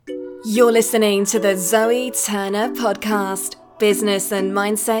You're listening to the Zoe Turner podcast, business and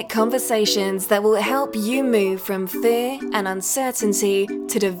mindset conversations that will help you move from fear and uncertainty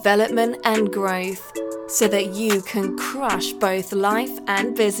to development and growth so that you can crush both life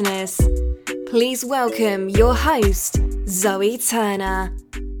and business. Please welcome your host, Zoe Turner.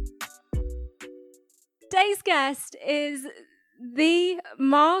 Today's guest is the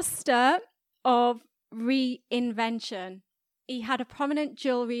master of reinvention. He had a prominent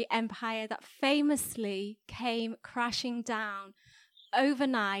jewellery empire that famously came crashing down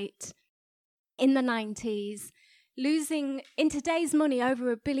overnight in the 90s, losing in today's money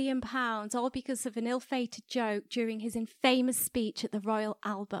over £1 billion, all because of an ill-fated joke during his infamous speech at the Royal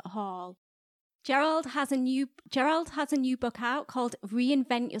Albert Hall. Gerald has a new book out called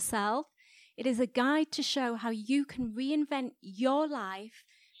Reinvent Yourself. It is a guide to show how you can reinvent your life,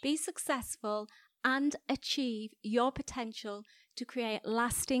 be successful, and achieve your potential to create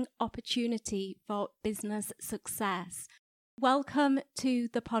lasting opportunity for business success. Welcome to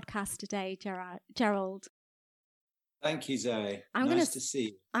the podcast today, Gerald. Thank you, Zoe. Nice to see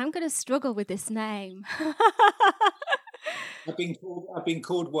you. I'm going to struggle with this name. I've been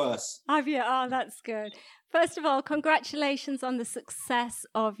called worse. Have you? Oh, that's good. First of all, congratulations on the success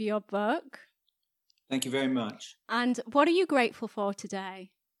of your book. Thank you very much. And what are you grateful for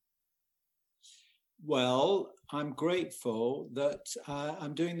today? Well, I'm grateful that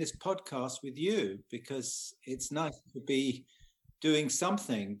I'm doing this podcast with you because it's nice to be doing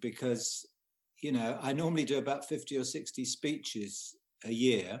something because, you know, I normally do about 50 or 60 speeches a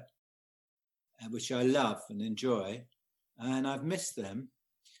year, which I love and enjoy, and I've missed them.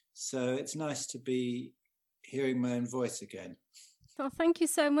 So it's nice to be hearing my own voice again. Well, thank you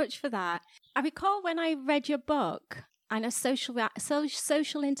so much for that. I recall when I read your book, and a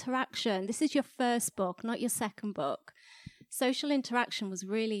social interaction. This is your first book, not your second book. Social interaction was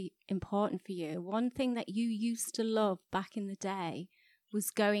really important for you. One thing that you used to love back in the day was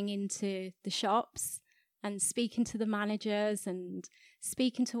going into the shops and speaking to the managers and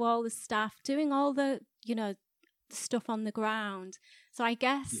speaking to all the staff, doing all the, stuff on the ground. So I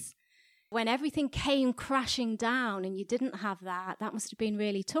guess when everything came crashing down and you didn't have that, that must have been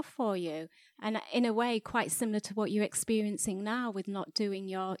really tough for you. And in a way, quite similar to what you're experiencing now with not doing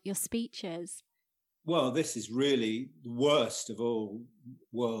your speeches. Well, this is really the worst of all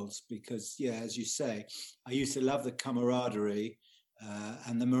worlds because, as you say, I used to love the camaraderie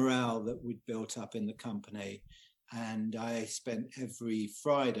and the morale that we'd built up in the company. And I spent every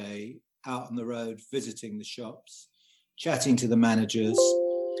Friday out on the road visiting the shops, chatting to the managers.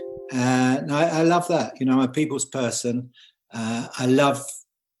 And I love that. I'm a people's person. I love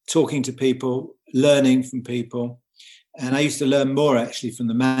talking to people, learning from people. And I used to learn more actually from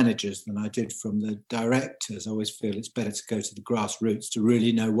the managers than I did from the directors. I always feel it's better to go to the grassroots to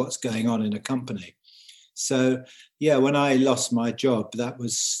really know what's going on in a company. So, when I lost my job, that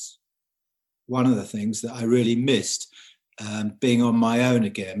was one of the things that I really missed, being on my own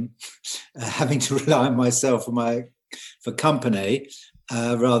again, having to rely on myself for company.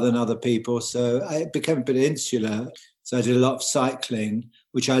 Rather than other people. So I became a bit insular. So I did a lot of cycling,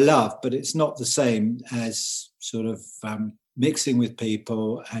 which I love, but it's not the same as sort of mixing with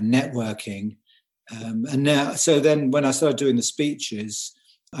people and networking. So then when I started doing the speeches,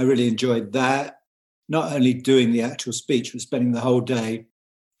 I really enjoyed that. Not only doing the actual speech, but spending the whole day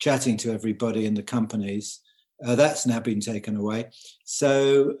chatting to everybody in the companies. That's now been taken away.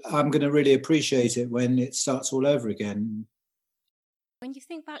 So I'm going to really appreciate it when it starts all over again. When you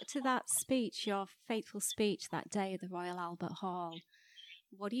think back to that speech, your fateful speech that day at the Royal Albert Hall,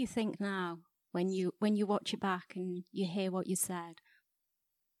 what do you think now when you watch it back and you hear what you said?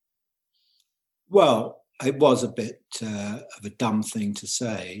 Well, it was a bit of a dumb thing to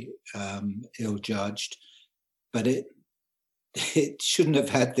say, ill-judged, but it shouldn't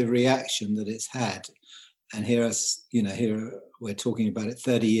have had the reaction that it's had. And here we're talking about it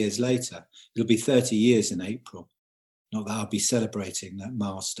 30 years later. It'll be 30 years in April. Not that I'll be celebrating that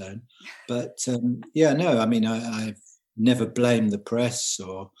milestone, but I've never blamed the press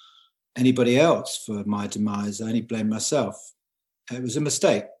or anybody else for my demise. I only blame myself. It was a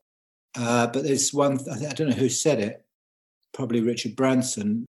mistake. But there's one, I don't know who said it, probably Richard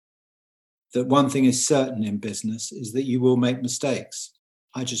Branson, that one thing is certain in business is that you will make mistakes.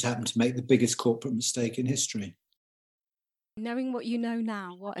 I just happened to make the biggest corporate mistake in history. Knowing what you know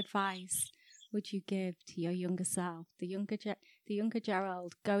now, what advice would you give to your younger self, the younger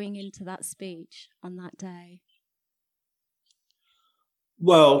Gerald, going into that speech on that day?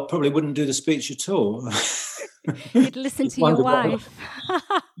 Well, probably wouldn't do the speech at all. You'd listen to your wife.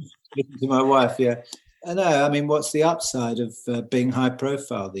 Listen to my wife, yeah. I know. I mean, what's the upside of being high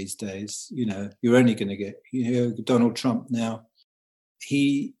profile these days? You're only going to get, Donald Trump now.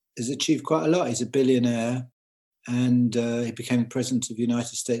 He has achieved quite a lot. He's a billionaire and he became president of the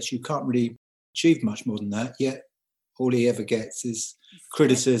United States. You can't really achieve much more than that. Yet all he ever gets is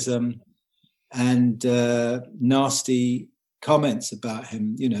criticism and nasty comments about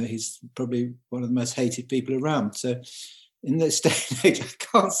him. He's probably one of the most hated people around. So in this day and age, I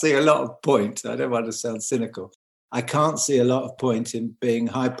can't see a lot of point. I don't want to sound cynical. I can't see a lot of point in being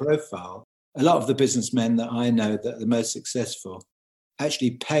high profile. A lot of the businessmen that I know that are the most successful actually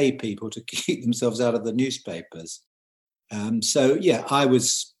pay people to keep themselves out of the newspapers.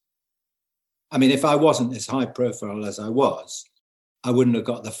 If I wasn't as high profile as I was, I wouldn't have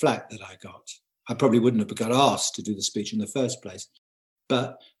got the flack that I got. I probably wouldn't have got asked to do the speech in the first place.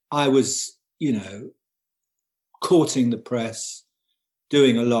 But I was, courting the press,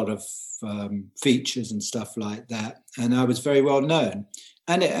 doing a lot of features and stuff like that. And I was very well known.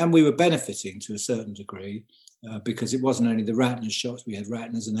 And we were benefiting to a certain degree because it wasn't only the Ratner shops. We had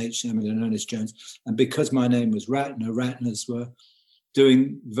Ratners and H. Samuel and Ernest Jones. And because my name was Ratner, Ratners were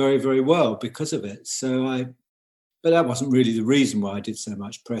doing very, very well because of it. But that wasn't really the reason why I did so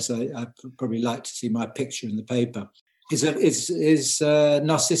much press. I probably like to see my picture in the paper. Is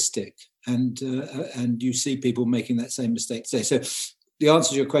narcissistic, and you see people making that same mistake today. So the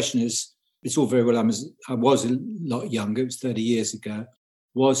answer to your question is, it's all very well. I was a lot younger. It was 30 years ago.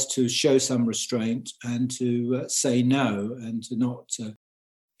 Was to show some restraint and to say no, and to not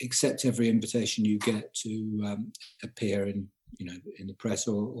accept every invitation you get to appear in the press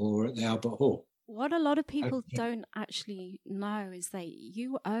or at the Albert Hall. What a lot of people don't actually know is that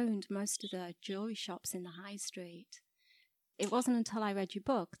you owned most of the jewellery shops in the high street. It wasn't until I read your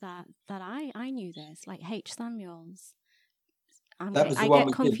book that I knew this, like H. Samuel's. I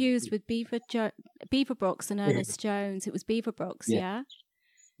get confused with Beaverbrooks and Ernest Jones. It was Beaverbrooks, yeah?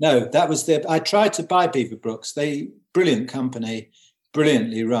 No, that was I tried to buy Beaverbrooks. Brilliant company,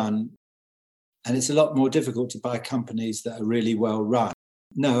 brilliantly run. And it's a lot more difficult to buy companies that are really well run.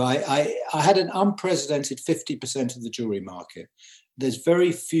 No, I had an unprecedented 50% of the jewellery market. There's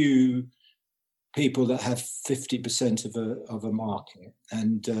very few people that have 50% of a market.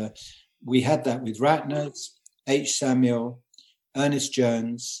 And we had that with Ratner's, H. Samuel, Ernest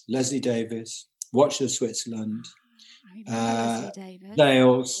Jones, Leslie Davis, Watch of Switzerland,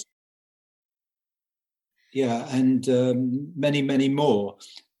 Dales, and many, many more.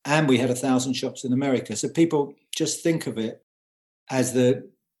 And we had 1,000 shops in America. So people just think of it as the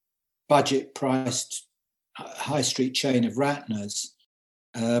budget-priced high street chain of Ratner's,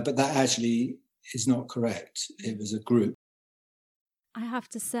 but that actually is not correct. It was a group. I have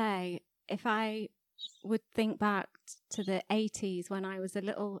to say, if I would think back to the 80s when I was a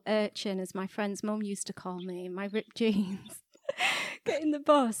little urchin, as my friend's mum used to call me, in my ripped jeans, getting the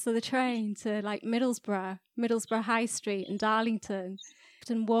bus or the train to like Middlesbrough High Street and Darlington,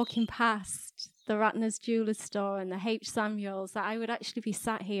 and walking past the Ratner's Jeweller's store and the H. Samuel's, that I would actually be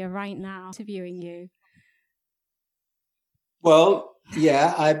sat here right now interviewing you. Well,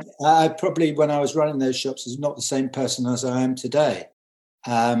 yeah, I probably, when I was running those shops, was not the same person as I am today.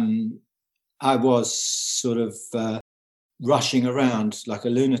 I was sort of rushing around like a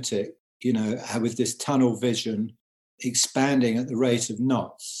lunatic, with this tunnel vision, expanding at the rate of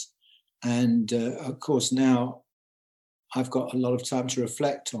knots. And of course, now I've got a lot of time to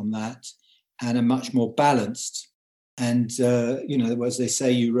reflect on that and am much more balanced. And, as they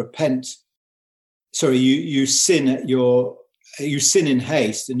say, you sin in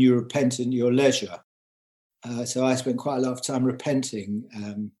haste and you repent in your leisure. So I spent quite a lot of time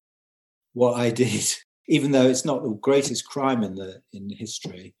repenting what I did, even though it's not the greatest crime in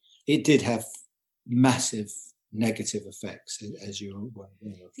history. It did have massive negative effects, as you're aware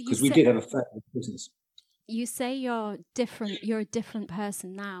of, because we did have a fair business. You say you're different. You're a different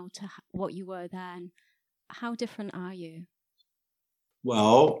person now to what you were then. How different are you?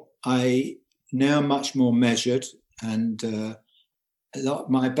 Well, I now much more measured, and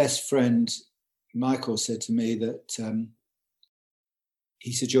my best friend Michael said to me that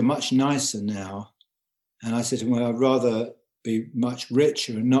he said, "You're much nicer now," and I said to him, "Well, I'd rather be much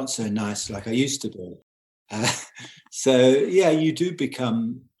richer and not so nice like I used to be." You do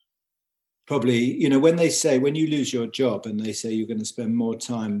become. Probably, when when you lose your job and they say you're going to spend more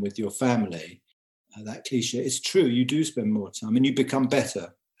time with your family, that cliche, it's true, you do spend more time and you become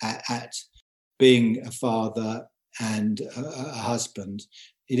better at being a father and a husband.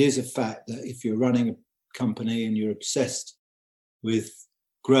 It is a fact that if you're running a company and you're obsessed with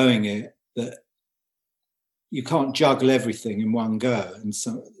growing it, that you can't juggle everything in one go, and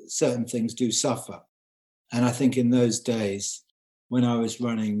certain things do suffer. And I think in those days, when I was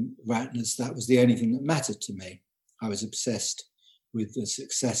running Ratner's, that was the only thing that mattered to me. I was obsessed with the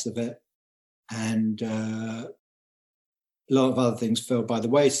success of it. And a lot of other things fell by the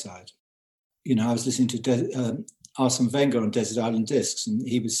wayside. You know, I was listening to Arsene Wenger on Desert Island Discs, and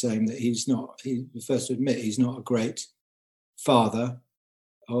he was saying that he refers to admit he's not a great father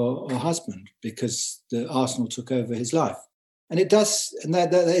or husband because the Arsenal took over his life. And it does, and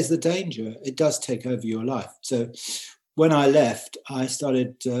that is the danger. It does take over your life. So when I left, I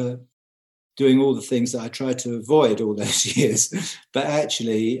started doing all the things that I tried to avoid all those years. But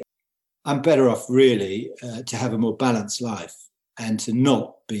actually, I'm better off really to have a more balanced life and to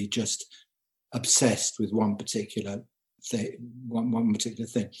not be just obsessed with one particular thing, one particular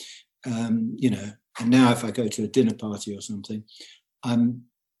thing. You know, and now if I go to a dinner party or something, I'm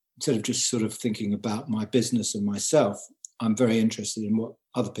sort of thinking about my business and myself. I'm very interested in what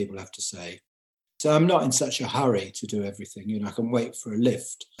other people have to say. So I'm not in such a hurry to do everything. You know, I can wait for a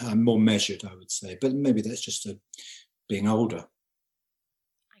lift. I'm more measured, I would say. But maybe that's just being older.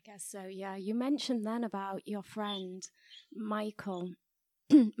 I guess so, yeah. You mentioned then about your friend, Michael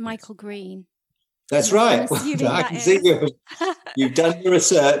Green. That's right. I can see you've done your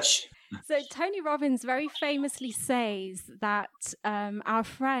research. So Tony Robbins very famously says that our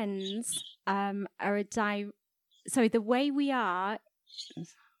friends are the way we are,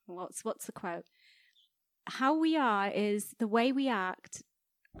 what's the quote? How we are is the way we act.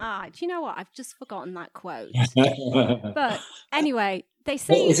 Do you know what? I've just forgotten that quote. But anyway, they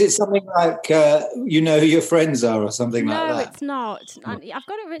say... Is it something like, you know who your friends are or something like that? No, it's not. I've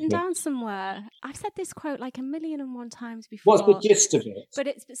got it written down somewhere. I've said this quote like 1,000,001 times before. What's the gist of it? But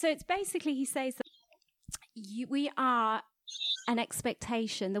it's basically, he says that we are an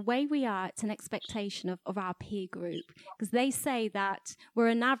expectation. The way we are, it's an expectation of our peer group. Because they say that we're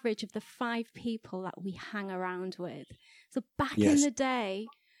an average of the 5 people that we hang around with. So back in the day,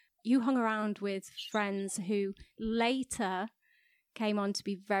 you hung around with friends who later came on to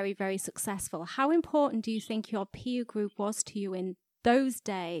be very, very successful. How important do you think your peer group was to you in those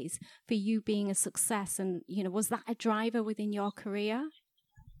days for you being a success? And, you know, was that a driver within your career?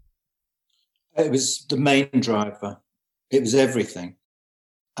 It was the main driver. It was everything.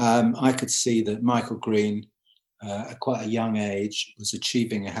 I could see that Michael Green, at quite a young age, was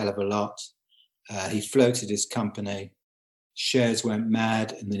achieving a hell of a lot. He floated his company. Shares went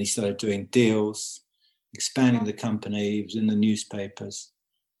mad, and then he started doing deals, expanding the company. He was in the newspapers.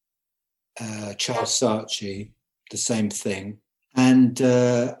 Charles Saatchi, the same thing. And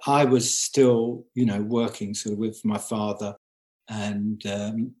I was still, you know, working sort of with my father and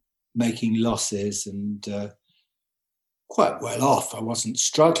making losses and quite well off. I wasn't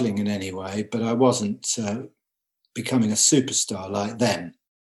struggling in any way, but I wasn't becoming a superstar like them.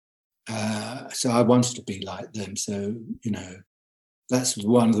 So I wanted to be like them. So, you know, that's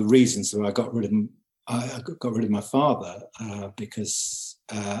one of the reasons that I got rid of my father, because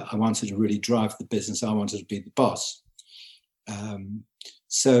I wanted to really drive the business. I wanted to be the boss.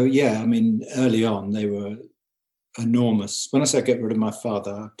 So, yeah, I mean, early on, they were enormous. When I say get rid of my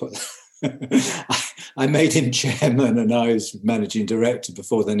father, I made him chairman and I was managing director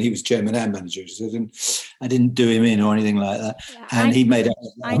before then. He was chairman and manager. So I didn't do him in or anything like that. Yeah, and he made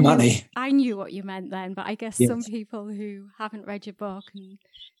money. I knew what you meant then, but I guess some people who haven't read your book and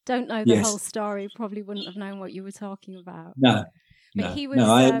don't know the whole story probably wouldn't have known what you were talking about. No. But he was,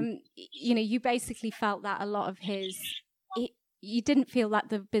 you know, you basically felt that a lot of you didn't feel that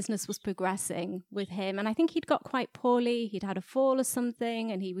the business was progressing with him. And I think he'd got quite poorly. He'd had a fall or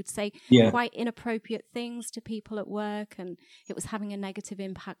something, and he would say quite inappropriate things to people at work, and it was having a negative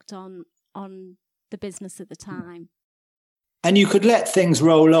impact on the business at the time. And you could let things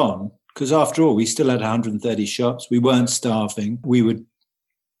roll on, because after all, we still had 130 shops. We weren't starving. We were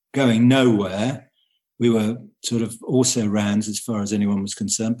going nowhere. We were sort of also rans as far as anyone was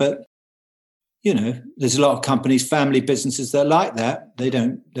concerned. But you know, there's a lot of companies, family businesses that are like that.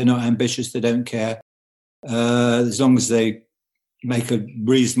 They're not ambitious. They don't care. As long as they make a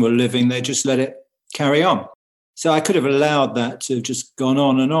reasonable living, they just let it carry on. So I could have allowed that to have just gone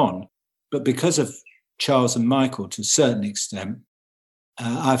on and on. But because of Charles and Michael, to a certain extent,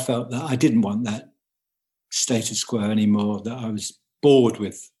 I felt that I didn't want that status quo anymore, that I was bored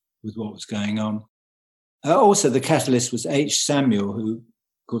with what was going on. Also, the catalyst was H. Samuel, who,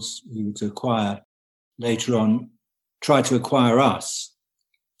 of course, we were to acquire later on, tried to acquire us.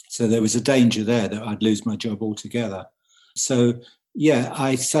 So there was a danger there that I'd lose my job altogether. So, yeah,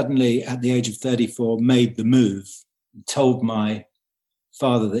 I suddenly, at the age of 34, made the move, told my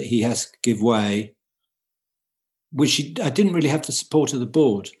father that he has to give way, which I didn't really have the support of the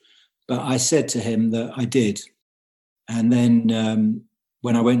board. But I said to him that I did. And then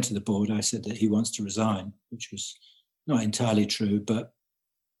when I went to the board, I said that he wants to resign, which was not entirely true. But,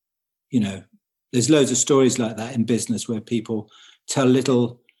 there's loads of stories like that in business where people tell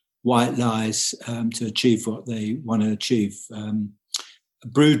little white lies to achieve what they want to achieve.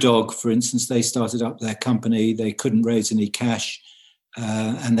 Brewdog, for instance, they started up their company. They couldn't raise any cash.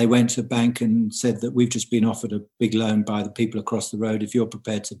 And they went to a bank and said that we've just been offered a big loan by the people across the road. If you're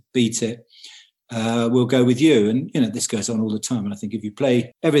prepared to beat it, we'll go with you. And, this goes on all the time. And I think if you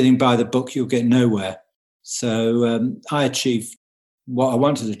play everything by the book, you'll get nowhere. So I achieved what I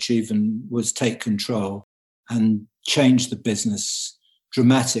wanted to achieve and was take control and change the business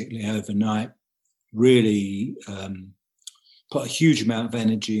dramatically overnight, really put a huge amount of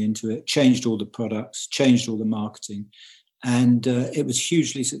energy into it, changed all the products, changed all the marketing. And it was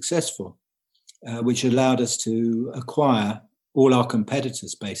hugely successful, which allowed us to acquire all our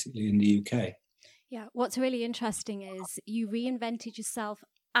competitors, basically, in the UK. Yeah, what's really interesting is you reinvented yourself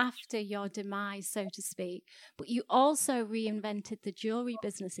after your demise, so to speak, but you also reinvented the jewellery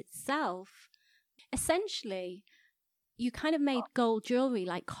business itself. Essentially, you kind of made gold jewellery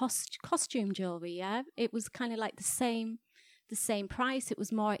like costume jewellery, yeah? It was kind of like the same price. It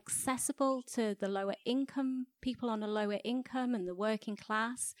was more accessible to the lower income, people on a lower income and the working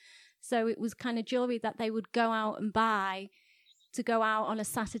class. So it was kind of jewellery that they would go out and buy to go out on a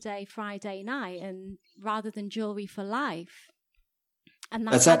Saturday, Friday night, and rather than jewellery for life. And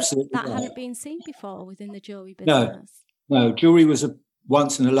that hadn't been seen before within the jewellery business. No, jewellery was a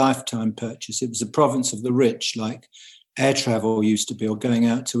once in a lifetime purchase. It was a province of the rich, like air travel used to be, or going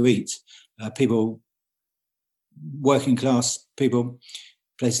out to eat. People, working class people,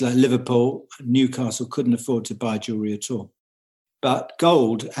 places like Liverpool, Newcastle couldn't afford to buy jewellery at all. But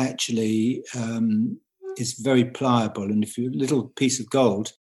gold actually is very pliable. And if you're a little piece of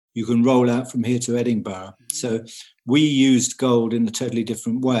gold, you can roll out from here to Edinburgh. So we used gold in a totally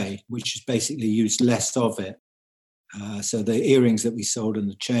different way, which is basically used less of it. So the earrings that we sold and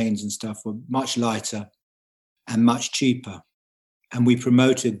the chains and stuff were much lighter and much cheaper. And we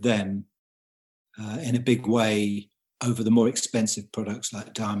promoted them in a big way over the more expensive products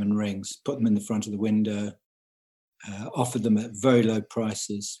like diamond rings, put them in the front of the window, offered them at very low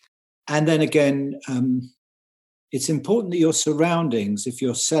prices. And then again, it's important that your surroundings, if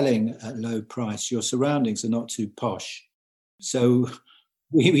you're selling at low price, your surroundings are not too posh. So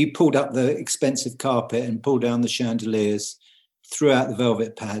we pulled up the expensive carpet and pulled down the chandeliers, threw out the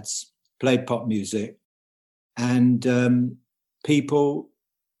velvet pads, played pop music, and people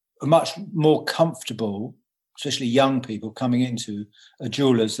are much more comfortable, especially young people, coming into a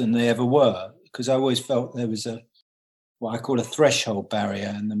jeweller's than they ever were, because I always felt there was what I call a threshold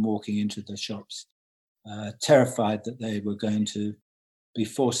barrier in them walking into the shops. Terrified that they were going to be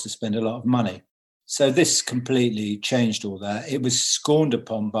forced to spend a lot of money. So this completely changed all that. It was scorned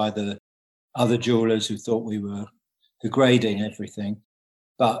upon by the other jewellers who thought we were degrading everything.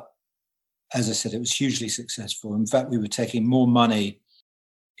 But as I said, it was hugely successful. In fact, we were taking more money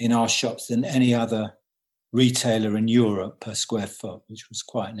in our shops than any other retailer in Europe per square foot, which was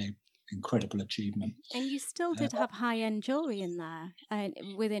quite an incredible achievement. And you still did have high-end jewellery in there,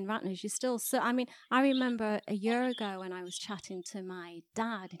 within Ratner's. You still, I remember a year ago when I was chatting to my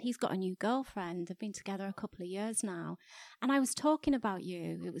dad, and he's got a new girlfriend. They've been together a couple of years now. And I was talking about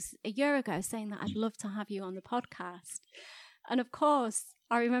you. It was a year ago, saying that I'd love to have you on the podcast. And of course,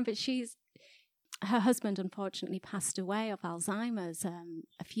 I remember her husband unfortunately passed away of Alzheimer's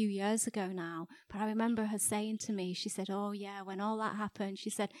a few years ago now. But I remember her saying to me, she said, oh yeah, when all that happened,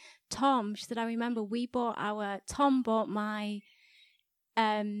 she said, I remember Tom bought my,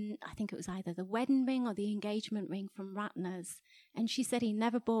 I think it was either the wedding ring or the engagement ring from Ratner's. And she said he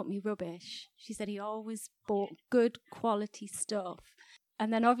never bought me rubbish. She said he always bought good quality stuff.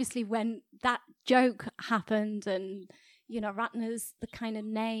 And then obviously when that joke happened and, Ratner's, the kind of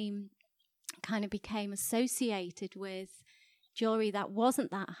name kind of became associated with jewellery that wasn't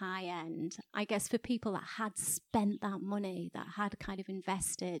that high end, I guess for people that had spent that money, that had kind of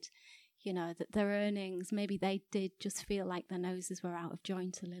invested, that their earnings, maybe they did just feel like their noses were out of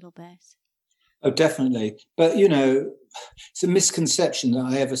joint a little bit. Oh, definitely. But, it's a misconception that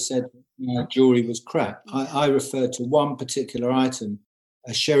I ever said jewellery was crap. I referred to one particular item,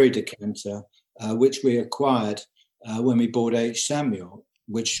 a sherry decanter, which we acquired when we bought H. Samuel,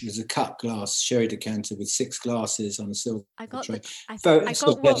 which was a cut glass sherry decanter with 6 glasses on a silver tray. I got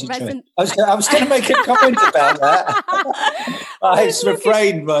what resin. I was going to make a comment about that. I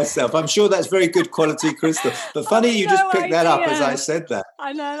refrained myself. I'm sure that's very good quality crystal. But funny, you just picked that up as I said that.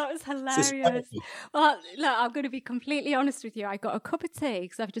 I know, that was hilarious. Well, look, I'm going to be completely honest with you. I got a cup of tea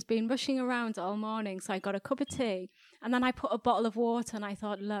because I've just been rushing around all morning. So I got a cup of tea, and then I put a bottle of water, and I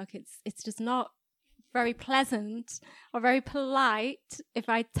thought, look, it's just not very pleasant or very polite if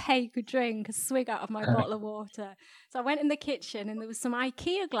I take a swig out of my bottle of water. So I went in the kitchen, and there was some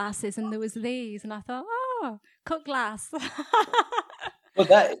IKEA glasses, and there was these, and I thought, oh, cut glass. Well,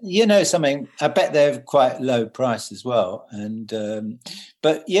 that, something, I bet they're quite low price as well. And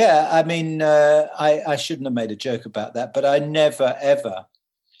but yeah, I mean, I shouldn't have made a joke about that, but I never ever.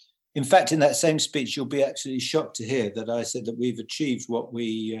 In fact, in that same speech, you'll be absolutely shocked to hear that I said that we've achieved what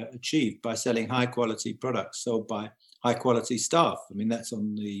we achieved by selling high-quality products sold by high-quality staff. I mean, that's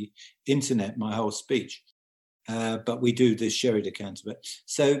on the internet, my whole speech. But we do this sherry decanter.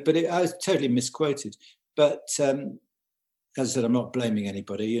 I was totally misquoted. But as I said, I'm not blaming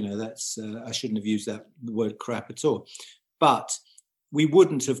anybody. That's I shouldn't have used that word crap at all. But we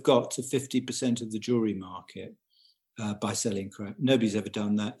wouldn't have got to 50% of the jewellery market by selling crap. Nobody's ever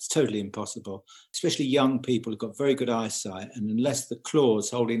done that. It's totally impossible, especially young people who've got very good eyesight. And unless the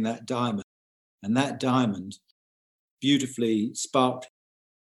claw's holding that diamond, and that diamond beautifully sparkling,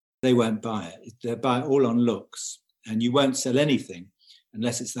 they won't buy it. They'll buy it all on looks, and you won't sell anything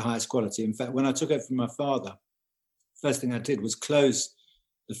unless it's the highest quality. In fact, when I took over from my father, first thing I did was close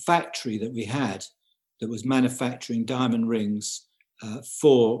the factory that we had that was manufacturing diamond rings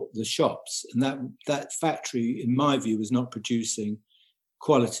for the shops. And that factory, in my view, was not producing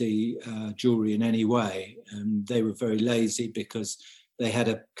quality jewellery in any way. And they were very lazy because they had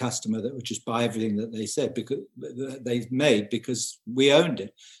a customer that would just buy everything that they said because they made because we owned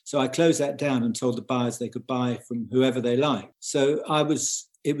it. So I closed that down and told the buyers they could buy from whoever they liked. So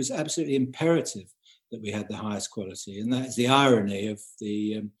it was absolutely imperative that we had the highest quality. And that is the irony of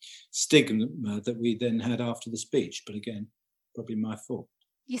the stigma that we then had after the speech. But again, probably my fault.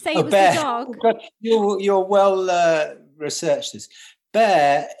 You say it was Bear. the dog? God, you're well researched this.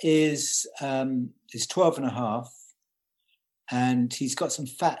 Bear is 12 and a half, and he's got some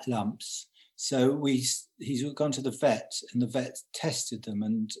fat lumps. So he's gone to the vet, and the vet tested them.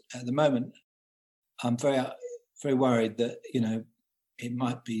 And at the moment, I'm very, very worried that, it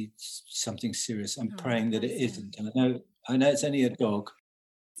might be something serious. I'm praying that it isn't. And I know it's only a dog.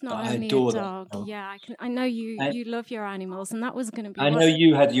 It's not only a dog. Yeah, I know you love your animals, and that was going to be. I know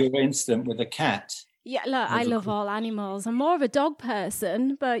you had your incident with a cat. Yeah, look, I love all animals. I'm more of a dog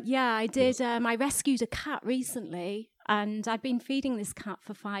person, but yeah, I did. I rescued a cat recently, and I'd been feeding this cat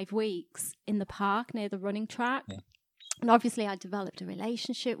for 5 weeks in the park near the running track. Yeah. And obviously, I developed a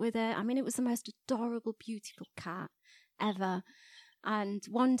relationship with it. I mean, it was the most adorable, beautiful cat ever. And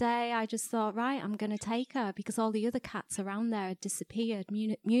one day I just thought, right, I'm going to take her because all the other cats around there had disappeared.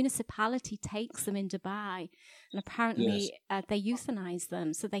 Municipality takes them in Dubai, and apparently they euthanize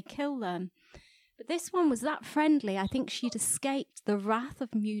them, so they kill them. But this one was that friendly. I think she'd escaped the wrath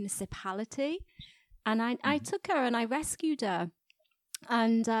of municipality. And I took her and I rescued her.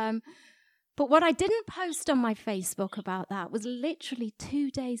 And but what I didn't post on my Facebook about that was literally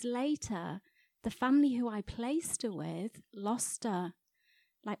 2 days later, the family who I placed her with lost her,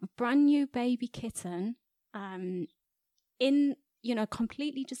 like a brand new baby kitten,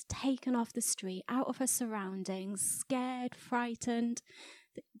 completely just taken off the street, out of her surroundings, scared, frightened.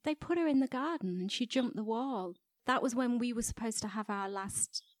 They put her in the garden and she jumped the wall. That was when we were supposed to have our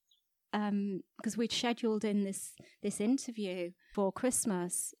last, because we'd scheduled in this interview for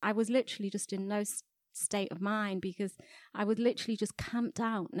Christmas. I was literally just in no state of mind because I was literally just camped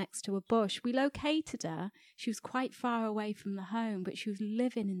out next to a bush. We located her. She was quite far away from the home, but she was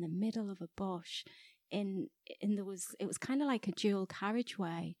living in the middle of a bush. It was kind of like a dual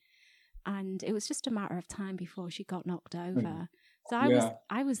carriageway, and it was just a matter of time before she got knocked over. So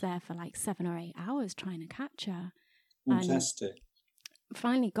I was there for like 7 or 8 hours trying to catch her. Fantastic. And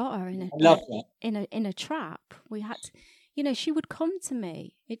finally got her in a trap. We had to, she would come to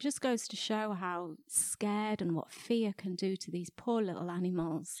me. It just goes to show how scared and what fear can do to these poor little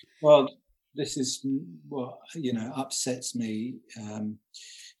animals. Well, this is what, upsets me.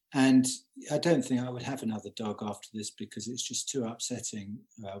 And I don't think I would have another dog after this because it's just too upsetting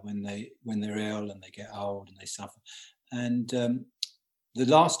when they're ill and they get old and they suffer. And the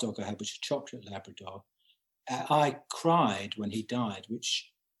last dog I had, which was a chocolate Labrador, I cried when he died,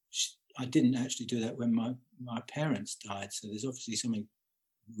 which I didn't actually do that when my parents died. So there's obviously something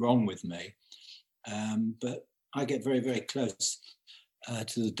wrong with me. But I get very, very close.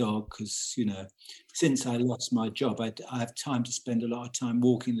 to the dog because, since I lost my job, I have time to spend a lot of time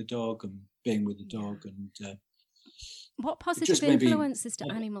walking the dog and being with the dog. And what positive influences do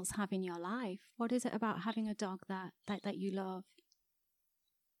animals have in your life? What is it about having a dog that you love?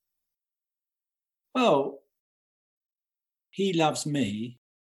 Well, he loves me,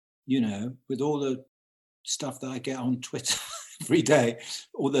 with all the stuff that I get on Twitter every day,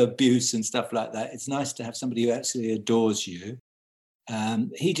 all the abuse and stuff like that. It's nice to have somebody who actually adores you.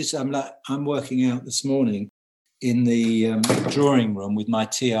 I'm working out this morning in the drawing room with my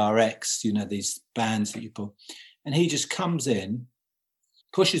TRX, these bands that you pull. And he just comes in,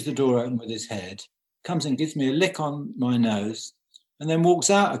 pushes the door open with his head, comes in, gives me a lick on my nose, and then walks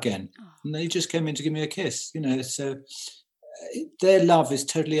out again. Oh. And he just came in to give me a kiss, so their love is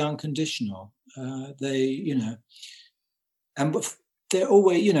totally unconditional. And they're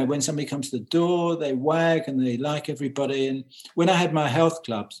always, when somebody comes to the door, they wag and they like everybody. And when I had my health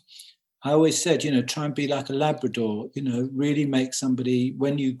clubs, I always said, try and be like a Labrador, really make somebody,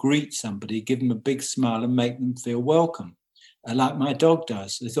 when you greet somebody, give them a big smile and make them feel welcome, like my dog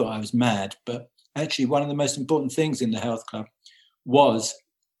does. They thought I was mad, but actually one of the most important things in the health club was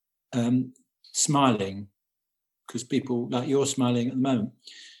smiling, because people, like you're smiling at the moment,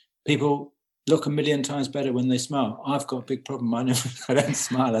 people look a million times better when they smile. I've got a big problem. I don't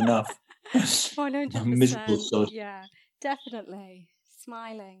smile enough. 100%. I'm miserable sort. Yeah, definitely.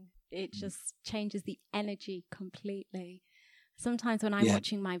 Smiling, it just changes the energy completely. Sometimes when I'm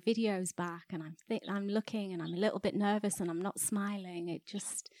watching my videos back and I'm looking and I'm a little bit nervous and I'm not smiling,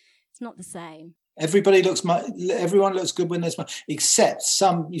 it's not the same. Everyone looks good when they smile, except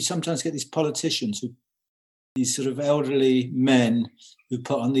you sometimes get these politicians these sort of elderly men who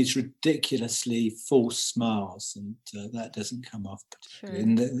put on these ridiculously false smiles, and that doesn't come off particularly.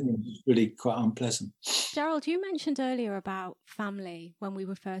 And it's really quite unpleasant. Gerald, you mentioned earlier about family when we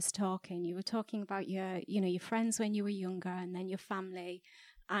were first talking. You were talking about your friends when you were younger, and then your family,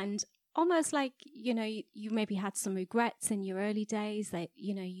 and almost like you maybe had some regrets in your early days that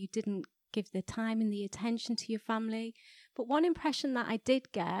you didn't give the time and the attention to your family. But one impression that I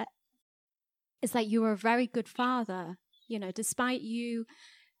did get is that you were a very good father, despite you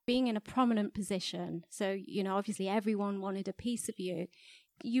being in a prominent position. So, obviously everyone wanted a piece of you.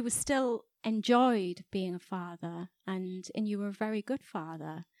 You were still enjoyed being a father, and you were a very good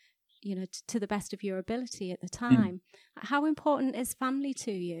father, to the best of your ability at the time. How important is family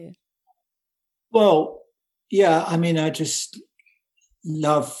to you? Well, yeah, I just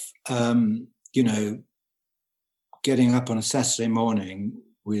love, getting up on a Saturday morning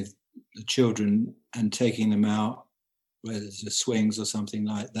with the children and taking them out, whether it's the swings or something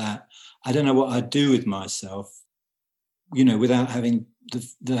like that. I don't know what I'd do with myself, without having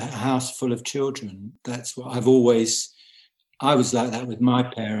the house full of children. That's what I was like that with my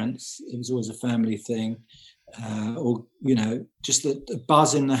parents. It was always a family thing, or just the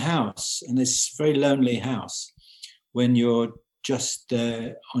buzz in the house. And it's a very lonely house when you're just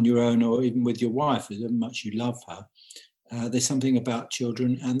there on your own, or even with your wife, as much you love her. There's something about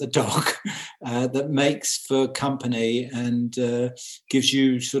children and the dog that makes for company and gives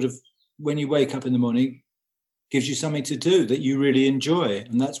you sort of, when you wake up in the morning, gives you something to do that you really enjoy.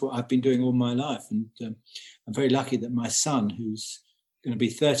 And that's what I've been doing all my life. And I'm very lucky that my son, who's going to be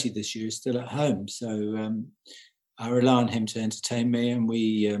 30 this year, is still at home. So I rely on him to entertain me, and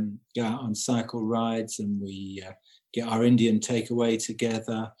we go out on cycle rides, and we get our Indian takeaway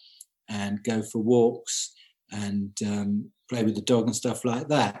together and go for walks and play with the dog and stuff like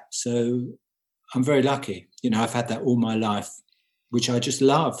that. So I'm very lucky. I've had that all my life, which I just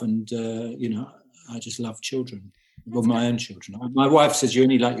love. And, I just love children. Well, my own children. My wife says you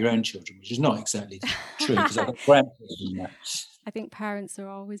only like your own children, which is not exactly true, because I've got grandchildren. I think parents are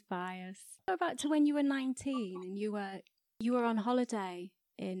always biased. Go back to when you were 19 and you were on holiday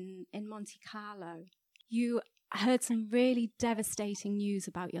in Monte Carlo. You heard some really devastating news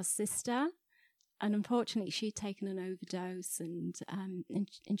about your sister. And unfortunately, she'd taken an overdose and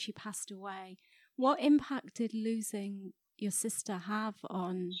she passed away. What impact did losing your sister have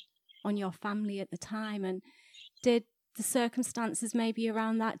on your family at the time? And did the circumstances maybe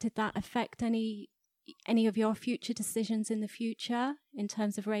around that, did that affect any of your future decisions in the future in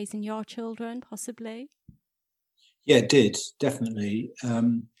terms of raising your children, possibly? Yeah, it did, definitely.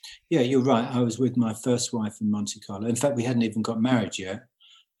 Yeah, you're right. I was with my first wife in Monte Carlo. In fact, we hadn't even got married yet.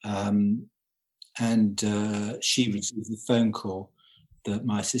 And she received the phone call that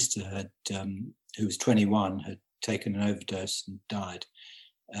my sister had, who was 21, had taken an overdose and died.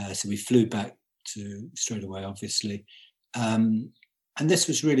 So we flew back straight away, obviously. And this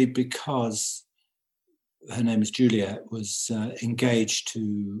was really because her name is Juliet, was engaged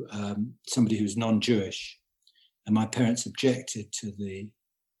to somebody who was non-Jewish. And my parents objected to the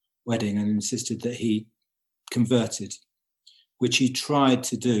wedding and insisted that he converted, which he tried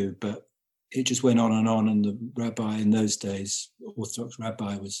to do, but it just went on. And the rabbi in those days, Orthodox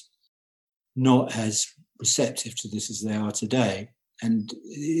rabbi, was not as receptive to this as they are today. And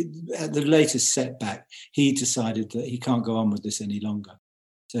at the latest setback, he decided that he can't go on with this any longer.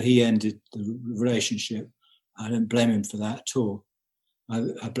 So he ended the relationship. I don't blame him for that at all.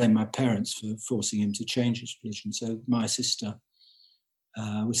 I blame my parents for forcing him to change his religion. So my sister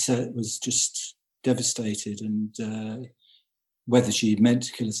was just devastated, and whether she meant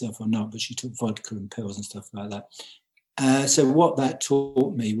to kill herself or not, but she took vodka and pills and stuff like that. So what that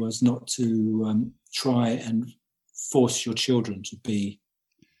taught me was not to try and force your children to be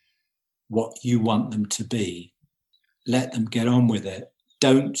what you want them to be. Let them get on with it.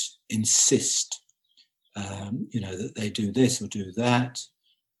 Don't insist, that they do this or do that.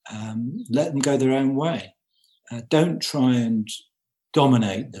 Let them go their own way. Don't try and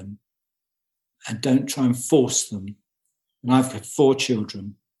dominate them, and don't try and force them. And I've had 4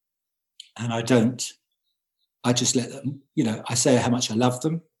 children, and I just let them, I say how much I love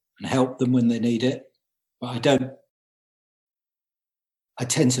them and help them when they need it, but I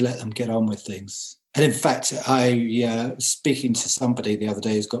tend to let them get on with things. And in fact, I was speaking to somebody the other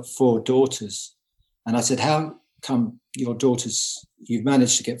day who's got 4 daughters. And I said, how come you've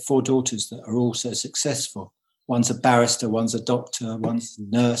managed to get 4 daughters that are all so successful? One's a barrister, one's a doctor, one's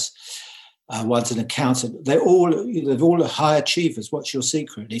a nurse, one's an accountant. They're all high achievers. What's your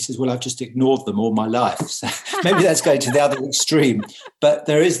secret? And he says, well, I've just ignored them all my life. So maybe that's going to the other extreme. But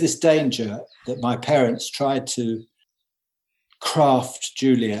there is this danger that my parents tried to craft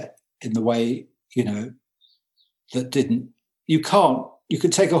Juliet in the way, that didn't. You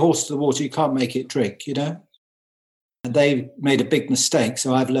could take a horse to the water, you can't make it drink, And they made a big mistake.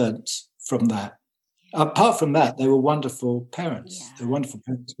 So I've learned from that. Apart from that, they were wonderful parents. Yeah. They were wonderful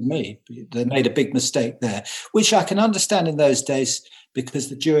parents for me. They made a big mistake there, which I can understand in those days, because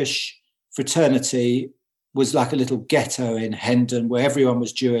the Jewish fraternity was like a little ghetto in Hendon where everyone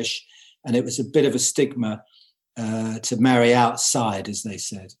was Jewish, and it was a bit of a stigma to marry outside, as they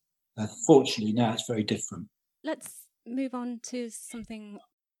said. Fortunately, now it's very different. Let's move on to something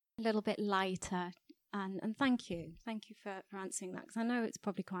a little bit lighter. And thank you for answering that, because I know it's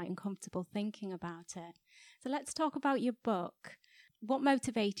probably quite uncomfortable thinking about it. So let's talk about your book. What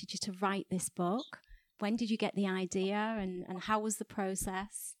motivated you to write this book? When did you get the idea, and how was the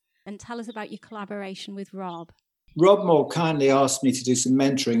process? And tell us about your collaboration with Rob. Rob more kindly asked me to do some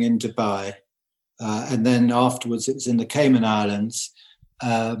mentoring in Dubai, and then afterwards it was in the Cayman Islands.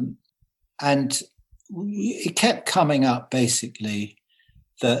 And it kept coming up basically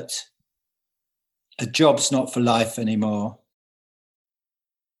that a job's not for life anymore,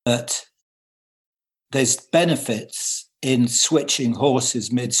 that there's benefits in switching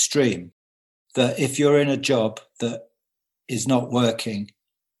horses midstream, that if you're in a job that is not working,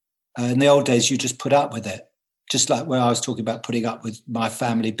 in the old days you just put up with it, just like where I was talking about putting up with my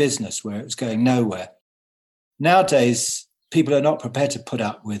family business where it was going nowhere. Nowadays, people are not prepared to put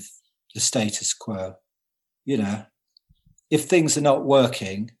up with the status quo. If things are not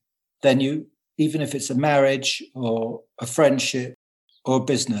working, then even if it's a marriage or a friendship or a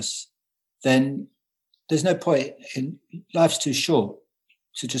business, then there's no point in, life's too short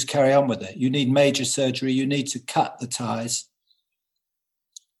to just carry on with it. You need major surgery. You need to cut the ties.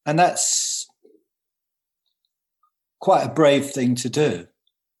 And that's quite a brave thing to do.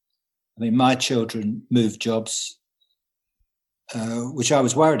 I mean, my children moved jobs, which I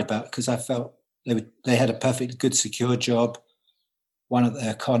was worried about because I felt they had a perfectly good, secure job. One at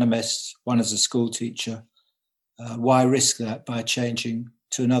the Economist, one as a school teacher. Why risk that by changing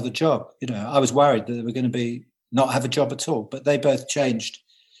to another job? I was worried that they were going to not have a job at all, but they both changed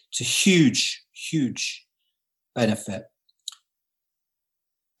to huge, huge benefit.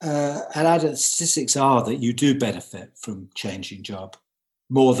 And the statistics are that you do benefit from changing job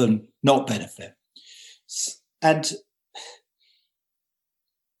more than not benefit. And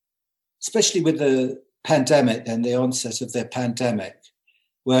especially with the pandemic and the onset of the pandemic,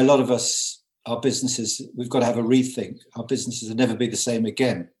 where a lot of us, our businesses, we've got to have a rethink. Our businesses will never be the same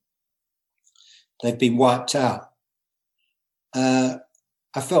again. They've been wiped out. I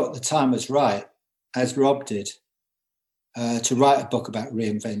felt the time was right, as Rob did, to write a book about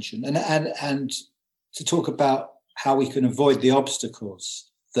reinvention and to talk about how we can avoid the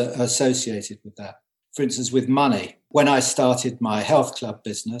obstacles that are associated with that. For instance, with money. When I started my health club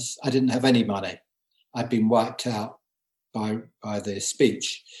business, I didn't have any money. I'd been wiped out by the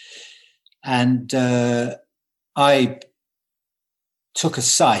speech. And I took a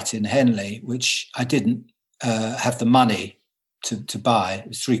site in Henley, which I didn't have the money to buy. It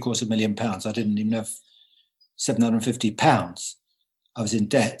was £750,000. I didn't even have £750. I was in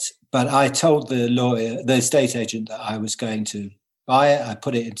debt. But I told the estate agent, that I was going to buy it. I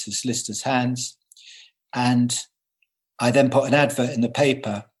put it into solicitor's hands. And I then put an advert in the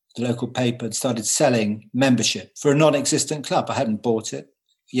paper, the local paper, and started selling membership for a non-existent club. I hadn't bought it.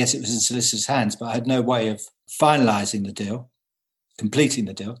 Yes, it was in solicitor's hands, but I had no way of finalising the deal, completing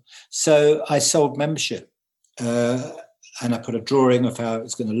the deal. So I sold membership, and I put a drawing of how it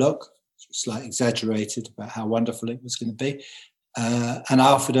was going to look, slightly exaggerated about how wonderful it was going to be. And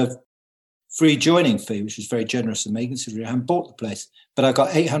I offered a free joining fee, which was very generous of me, considering I hadn't bought the place. But I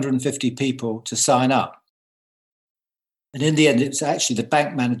got 850 people to sign up. And in the end, it was actually the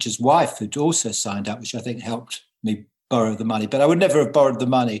bank manager's wife who'd also signed up, which I think helped me borrow the money. But I would never have borrowed the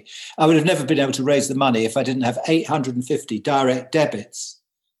money. I would have never been able to raise the money if I didn't have 850 direct debits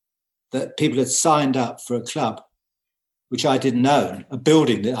that people had signed up for a club, which I didn't own, a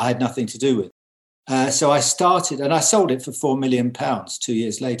building that I had nothing to do with. So I started, and I sold it for £4 million 2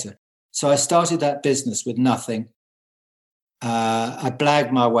 years later. So I started that business with nothing. I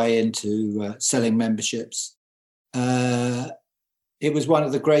blagged my way into selling memberships. It was one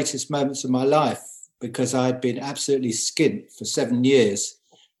of the greatest moments of my life, because I'd been absolutely skint for 7 years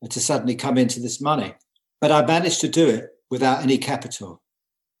to suddenly come into this money. But I managed to do it without any capital.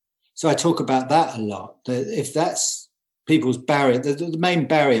 So I talk about that a lot. That if that's people's barrier, the main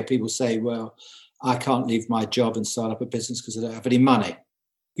barrier, people say, well, I can't leave my job and start up a business because I don't have any money.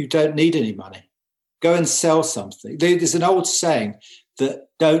 You don't need any money. Go and sell something. There's an old saying that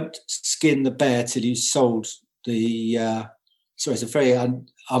don't skin the bear till you've sold the... sorry, it's a very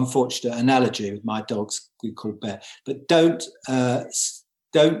unfortunate analogy with my dogs we call bear. But don't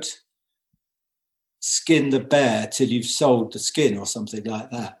skin the bear till you've sold the skin, or something like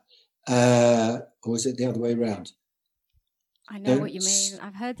that. Or is it the other way around? I know what you mean.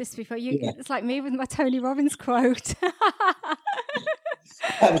 I've heard this before. It's like me with my Tony Robbins quote,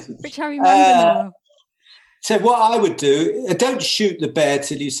 which I remember now. So what I would do, don't shoot the bear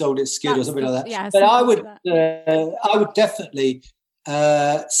till you sold its skin, or something like that. Yeah, but I would definitely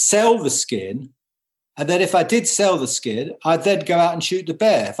sell the skin. And then if I did sell the skin, I'd then go out and shoot the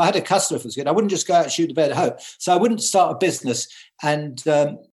bear. If I had a customer for the skin, I wouldn't just go out and shoot the bear at home. So I wouldn't start a business and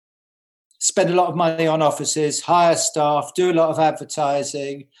spend a lot of money on offices, hire staff, do a lot of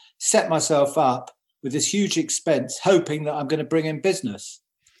advertising, set myself up with this huge expense, hoping that I'm going to bring in business.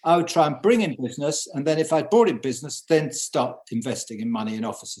 I would try and bring in business, and then if I brought in business, then start investing in money in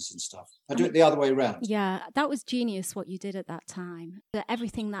offices and stuff. I do it the other way around. Yeah, that was genius what you did at that time.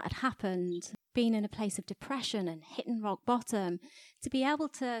 Everything that had happened, being in a place of depression and hitting rock bottom, to be able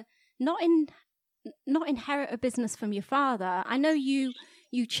to not inherit a business from your father. I know you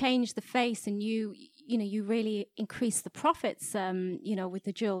changed the face, and you really increased the profits, with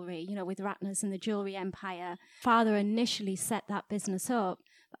the jewellery, with Ratner's and the jewellery empire. Father initially set that business up.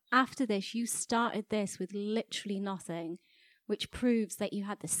 But after this, you started this with literally nothing, which proves that you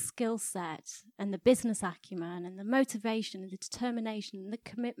had the skill set and the business acumen and the motivation and the determination and the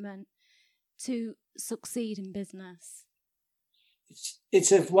commitment to succeed in business.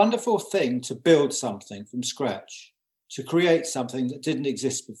 It's a wonderful thing to build something from scratch, to create something that didn't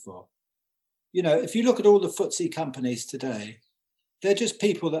exist before. If you look at all the FTSE companies today, they're just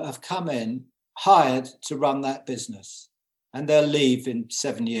people that have come in, hired to run that business, and they'll leave in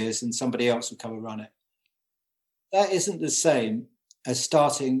 7 years and somebody else will come and run it. That isn't the same as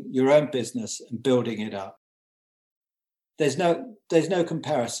starting your own business and building it up. There's no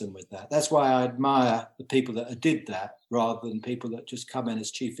comparison with that. That's why I admire the people that did that, rather than people that just come in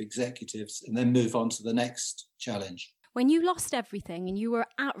as chief executives and then move on to the next challenge. When you lost everything and you were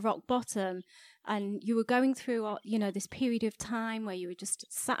at rock bottom and you were going through, this period of time where you were just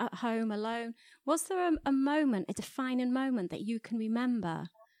sat at home alone, was there a moment, a defining moment that you can remember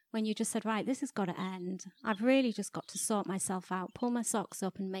when you just said, right, this has got to end. I've really just got to sort myself out, pull my socks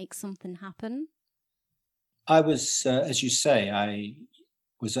up and make something happen? I was, as you say, I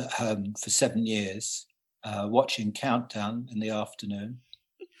was at home for 7 years, watching Countdown in the afternoon.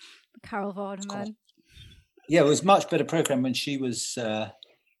 Carol Vorderman. Yeah, it was a much better program when she was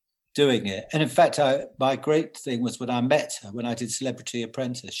doing it. And in fact, my great thing was when I met her, when I did Celebrity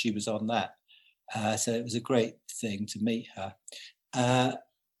Apprentice, she was on that. So it was a great thing to meet her.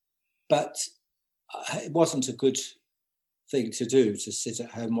 But it wasn't a good thing to do, to sit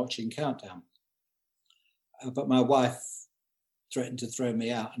at home watching Countdown. But my wife threatened to throw me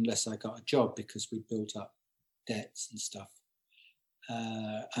out unless I got a job, because we built up debts and stuff.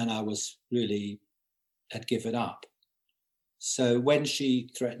 and I was really had given up. So when she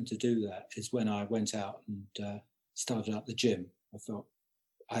threatened to do that is when I went out and started up the gym. I thought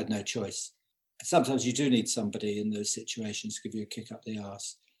I had no choice. Sometimes you do need somebody in those situations to give you a kick up the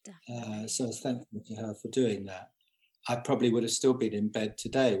arse. So I was thankful to her for doing that. I probably would have still been in bed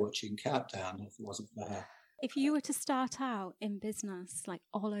today watching Countdown if it wasn't for her. If you were to start out in business, like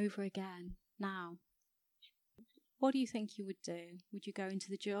all over again now, what do you think you would do? Would you go into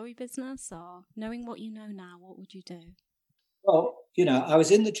the jewellery business, or knowing what you know now, what would you do? Well, I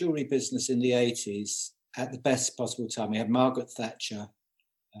was in the jewellery business in the 80s at the best possible time. We had Margaret Thatcher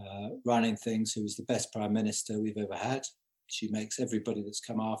running things, who was the best prime minister we've ever had. She makes everybody that's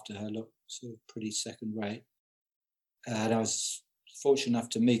come after her look sort of pretty second rate. And I was fortunate enough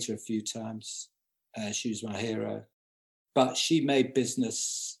to meet her a few times. She was my hero. But she made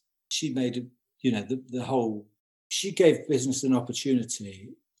business, she made, the whole, she gave business an opportunity.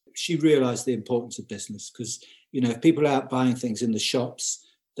 She realised the importance of business because, if people are out buying things in the shops,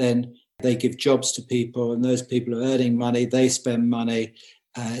 then they give jobs to people, and those people are earning money, they spend money.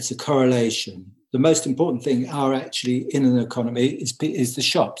 It's a correlation. The most important thing are actually in an economy is the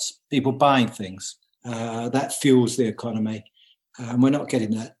shops, people buying things. That fuels the economy. And we're not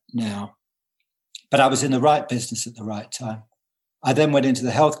getting that now. But I was in the right business at the right time. I then went into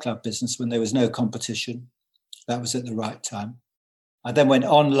the health club business when there was no competition. That was at the right time. I then went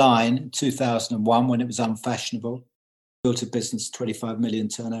online in 2001 when it was unfashionable, built a business, 25 million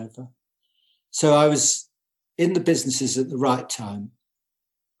turnover. So I was in the businesses at the right time.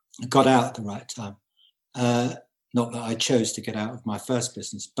 I got out at the right time. Not that I chose to get out of my first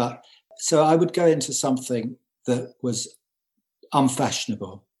business, but so I would go into something that was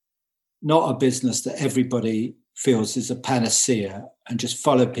unfashionable, not a business that everybody feels is a panacea and just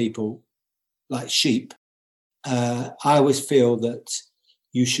follow people like sheep. I always feel that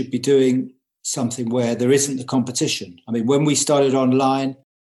you should be doing something where there isn't the competition. I mean, when we started online,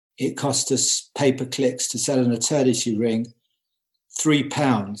 it cost us pay-per-clicks to sell an eternity ring,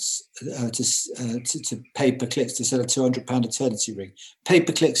 £3 to pay-per-clicks to sell a £200 eternity ring.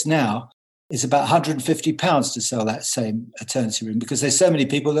 Pay-per-clicks now is about £150 to sell that same eternity ring because there's so many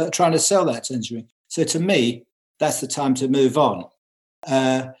people that are trying to sell that eternity ring. So to me, that's the time to move on.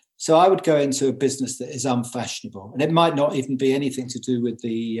 So I would go into a business that is unfashionable, and it might not even be anything to do with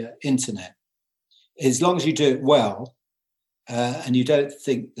the internet. As long as you do it well and you don't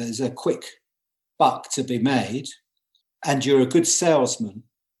think there's a quick buck to be made, and you're a good salesman,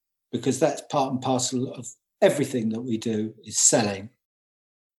 because that's part and parcel of everything that we do is selling.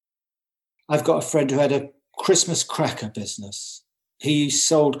 I've got a friend who had a Christmas cracker business. He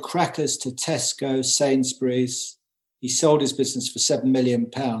sold crackers to Tesco, Sainsbury's. He sold his business for £7 million.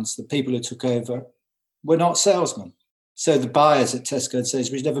 The people who took over were not salesmen. So the buyers at Tesco and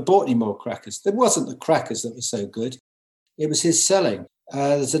Sainsbury's never bought any more crackers. It wasn't the crackers that were so good. It was his selling.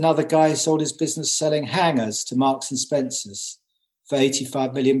 There's another guy who sold his business selling hangers to Marks and Spencer's for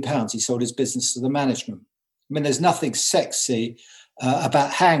 £85 million. He sold his business to the management. I mean, there's nothing sexy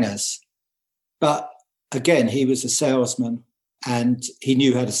about hangers. But again, he was a salesman and he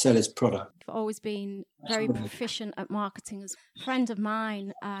knew how to sell his product. I've always been very proficient at marketing. As a friend of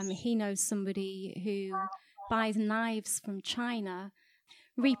mine, he knows somebody who buys knives from China,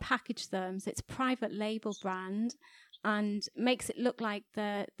 repackage them, so it's a private label brand, and makes it look like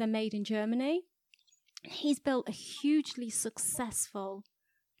they're made in Germany. He's built a hugely successful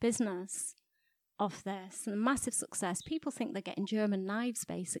business off this, and a massive success. People think they're getting German knives,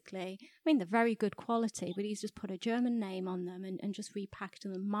 basically. I mean, they're very good quality, but he's just put a German name on them and just repackaged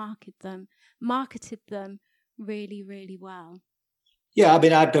them and marketed them really, really well. Yeah, I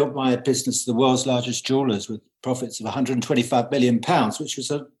mean, I built my business, the world's largest jewellers, with profits of £125 million, which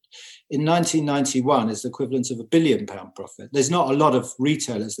was in 1991 is the equivalent of £1 billion profit. There's not a lot of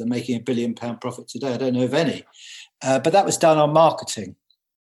retailers that are making £1 billion profit today. I don't know of any. But that was done on marketing,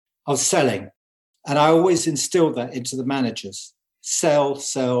 on selling. And I always instilled that into the managers. Sell,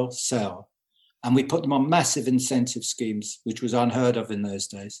 sell, sell. And we put them on massive incentive schemes, which was unheard of in those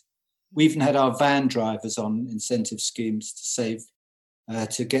days. We even had our van drivers on incentive schemes to save,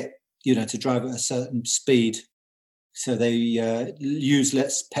 to get, to drive at a certain speed. So they use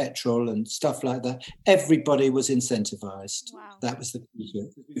less petrol and stuff like that. Everybody was incentivized. Wow. That was the key.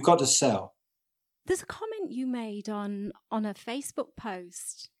 We've got to sell. There's a comment you made on a Facebook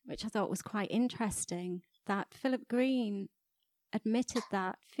post, which I thought was quite interesting, that Philip Green admitted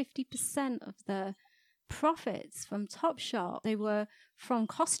that 50% of the profits from Topshop, they were from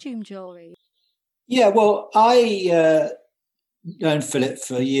costume jewellery. Yeah, well, I known Philip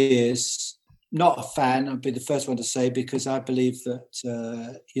for years. not a fan, I'd be the first one to say, because I believe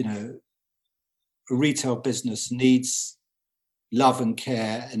that, a retail business needs love and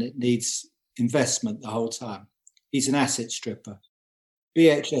care, and it needs investment the whole time. He's an asset stripper.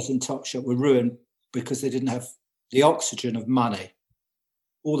 BHS and Topshop were ruined because they didn't have the oxygen of money.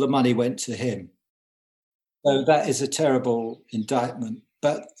 All the money went to him. So that is a terrible indictment.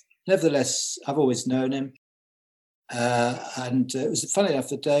 But nevertheless, I've always known him. And it was, funny enough,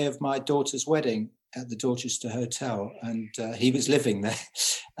 the day of my daughter's wedding at the Dorchester Hotel, and he was living there.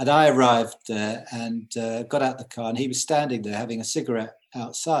 And I arrived there and got out the car, and he was standing there having a cigarette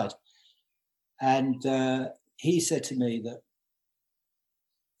outside. And he said to me that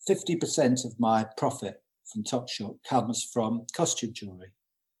 50% of my profit from Topshop comes from costume jewellery.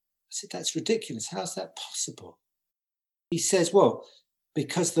 I said, that's ridiculous. How's that possible? He says, well,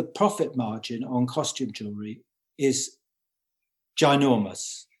 because the profit margin on costume jewellery is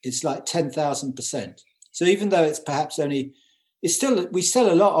ginormous. It's like 10,000%. So even though it's perhaps only, it's still, we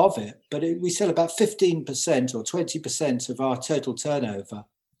sell a lot of it, but we sell about 15% or 20% of our total turnover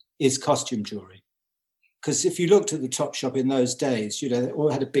is costume jewellery. Because if you looked at the Topshop in those days, they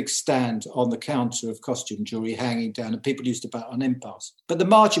all had a big stand on the counter of costume jewellery hanging down, and people used to buy on impulse. But the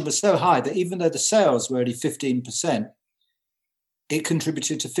margin was so high that even though the sales were only 15%, it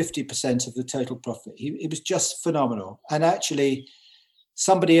contributed to 50% of the total profit. It was just phenomenal. And actually,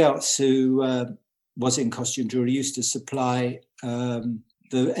 somebody else who was in costume jewellery used to supply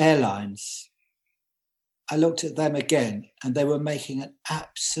the airlines. I looked at them again, and they were making an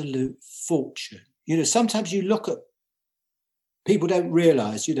absolute fortune. Sometimes you look at, people don't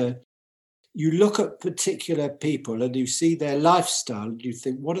realise, you look at particular people and you see their lifestyle and you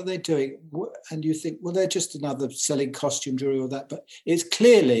think, what are they doing? And you think, well, they're just another selling costume jewellery or that. But it's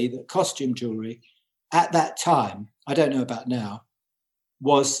clearly that costume jewellery at that time, I don't know about now,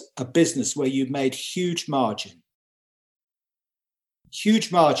 was a business where you made huge margin.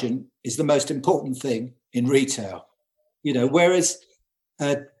 Huge margin is the most important thing in retail. Whereas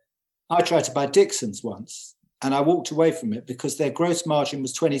I tried to buy Dixon's once and I walked away from it because their gross margin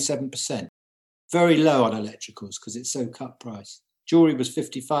was 27%. Very low on electricals because it's so cut price. Jewellery was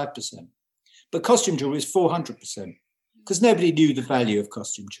 55%. But costume jewellery is 400% because nobody knew the value of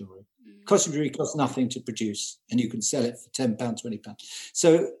costume jewellery. Costume jewellery costs nothing to produce and you can sell it for £10, £20.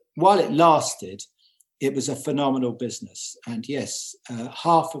 So while it lasted, it was a phenomenal business. And yes,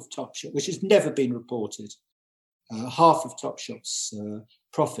 half of Topshop, which has never been reported, half of Topshop's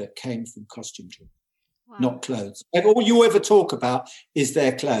profit came from costume jewellery, not clothes. All you ever talk about is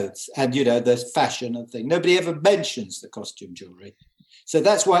their clothes and, the fashion and thing. Nobody ever mentions the costume jewellery. So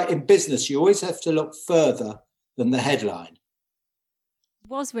that's why in business, you always have to look further than the headline. It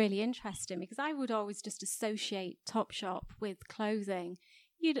was really interesting because I would always just associate Topshop with clothing.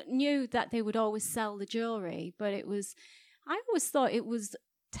 You knew that they would always sell the jewellery, but I always thought it was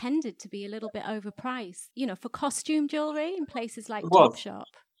tended to be a little bit overpriced, for costume jewellery in places like Topshop.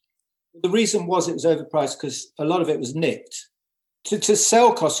 The reason was it was overpriced because a lot of it was nicked. To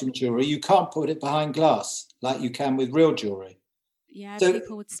sell costume jewellery, you can't put it behind glass like you can with real jewellery. Yeah, so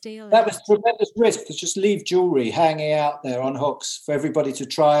people would steal it. That was tremendous risk to just leave jewellery hanging out there on hooks for everybody to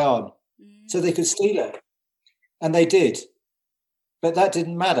try on so they could steal it. And they did. But that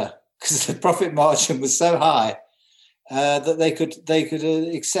didn't matter because the profit margin was so high that they could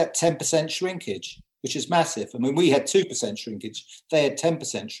accept 10% shrinkage, which is massive. I mean, we had 2% shrinkage. They had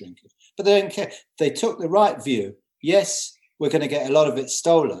 10% shrinkage. But they didn't care. They took the right view. Yes, we're going to get a lot of it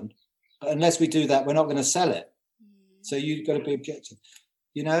stolen, but unless we do that, we're not going to sell it. So you've got to be objective.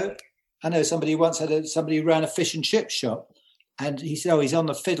 I know somebody once had somebody who ran a fish and chip shop, and he said, he's on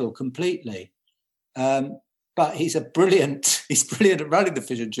the fiddle completely. But he's brilliant at running the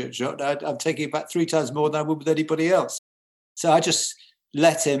fish and chip shop. I'm taking about 3 times more than I would with anybody else. So I just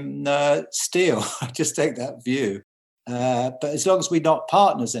let him steal. I just take that view. But as long as we're not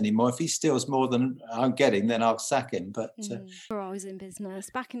partners anymore, if he steals more than I'm getting, then I'll sack him. But we're always in business.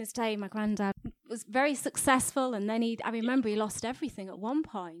 Back in his day, my granddad was very successful, and then I remember he lost everything at one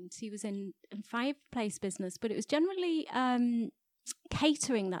point. He was in fireplace business, but it was generally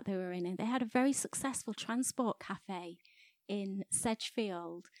catering that they were in, and they had a very successful transport cafe in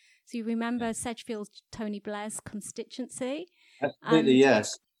Sedgefield. So you remember Sedgefield, Tony Blair's constituency? Absolutely,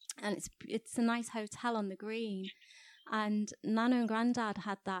 yes. And it's a nice hotel on the green. And Nana and Grandad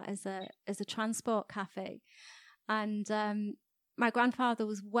had that as a transport cafe. And my grandfather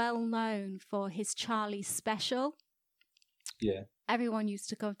was well known for his Charlie special. Yeah. Everyone used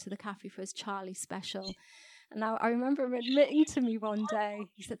to go to the cafe for his Charlie special. And I remember him admitting to me one day,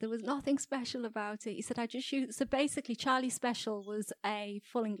 he said there was nothing special about it. He said, I just used, so basically Charlie's special was a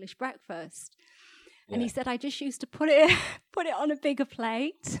full English breakfast. Yeah. And he said, I just used to put it on a bigger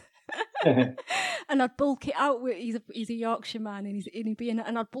plate. And I'd bulk it out with, he's a Yorkshire man,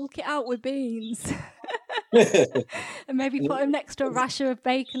 and I'd bulk it out with beans. And maybe put an extra rasher of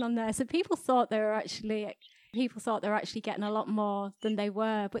bacon on there. So people thought they were actually getting a lot more than they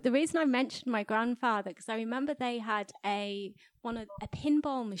were. But the reason I mentioned my grandfather, because I remember they had a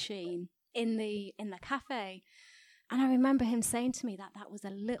pinball machine in the cafe. And I remember him saying to me that was a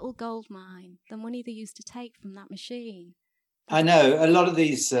little gold mine, the money they used to take from that machine. I know a lot of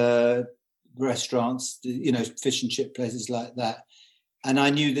these restaurants, fish and chip places like that. And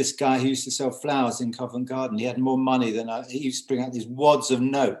I knew this guy who used to sell flowers in Covent Garden. He had more money than he used to bring out these wads of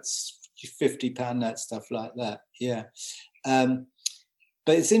notes, £50 notes, stuff like that. Yeah. But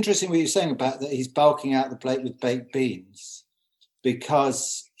it's interesting what you're saying about that he's bulking out the plate with baked beans,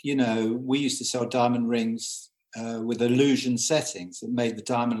 because, we used to sell diamond rings with illusion settings that made the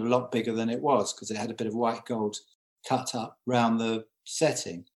diamond a lot bigger than it was, because it had a bit of white gold cut up round the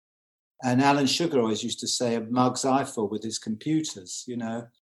setting. And Alan Sugar always used to say a mug's eyeful with his computers, he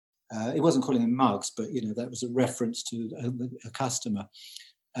wasn't calling them mugs, but, that was a reference to a customer,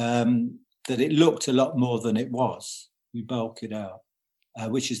 that it looked a lot more than it was. We bulk it out,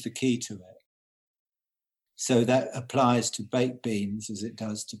 which is the key to it. So that applies to baked beans as it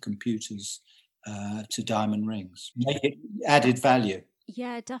does to computers, to diamond rings. Make it added value.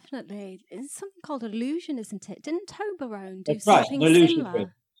 Yeah, definitely. It's something called illusion, isn't it? Didn't Toblerone do That's something similar?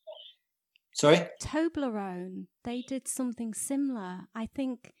 Ring. Sorry? Toblerone, they did something similar. I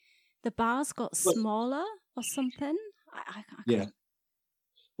think the bars got smaller or something. Yeah.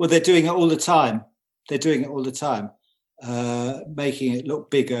 Well, they're doing it all the time. Making it look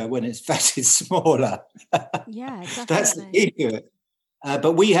bigger when it's fact it's smaller. Yeah, definitely. That's the key to it.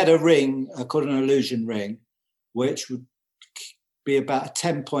 But we had a ring called an illusion ring, which would be about a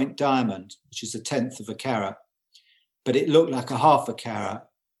 10-point diamond, which is 1/10 of a carat. But it looked like a half a carat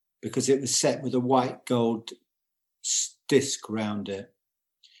because it was set with a white gold disc around it.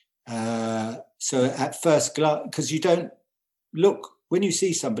 So at first glance, because you don't look, when you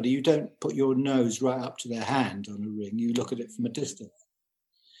see somebody, you don't put your nose right up to their hand on a ring. You look at it from a distance.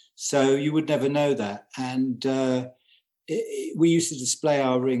 So you would never know that. And we used to display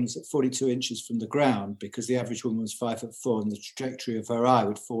our rings at 42 inches from the ground because the average woman was 5'4" and the trajectory of her eye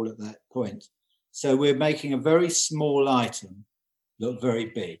would fall at that point. So we're making a very small item look very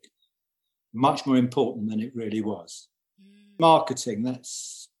big, much more important than it really was. Marketing,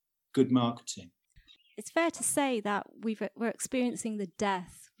 that's good marketing. It's fair to say that we're experiencing the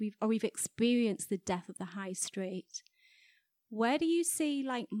death. We've experienced the death of the high street. Where do you see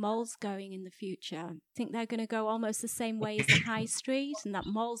malls going in the future? Think they're going to go almost the same way as the high street, and that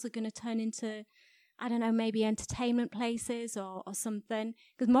malls are going to turn into, I don't know, maybe entertainment places or something?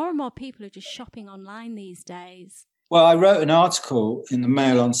 Because more and more people are just shopping online these days. Well, I wrote an article in the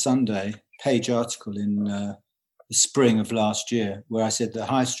Mail on Sunday, page article in the spring of last year, where I said the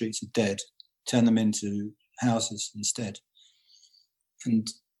high streets are dead, turn them into houses instead. And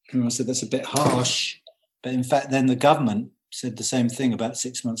I said that's a bit harsh, but in fact then the government said the same thing about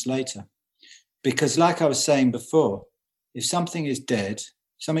 6 months later. Because like I was saying before, if something is dead,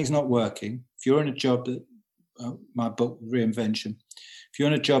 something's not working, if you're in a job that, my book, Reinvention, if you're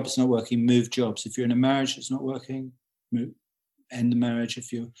in a job that's not working, move jobs. If you're in a marriage that's not working, end the marriage.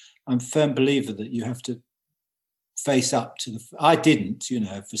 I'm a firm believer that you have to face up to I didn't,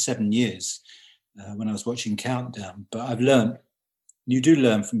 for 7 years when I was watching Countdown, but I've learned, you do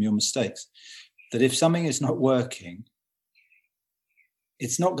learn from your mistakes, that if something is not working,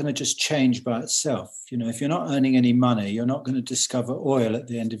 it's not going to just change by itself. If you're not earning any money, you're not going to discover oil at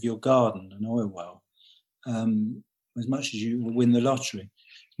the end of your garden, an oil well, as much as you will win the lottery,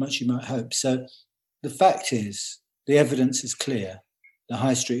 as much as you might hope. So the fact is, the evidence is clear. The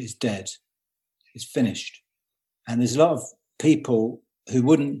high street is dead. It's finished. And there's a lot of people who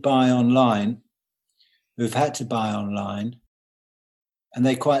wouldn't buy online, who've had to buy online, and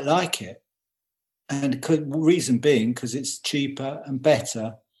they quite like it. And reason being, because it's cheaper and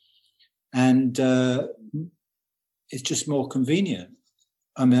better, and it's just more convenient.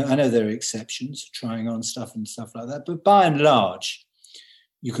 I mean, I know there are exceptions, trying on stuff and stuff like that, but by and large,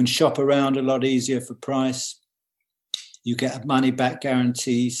 you can shop around a lot easier for price. You get a money-back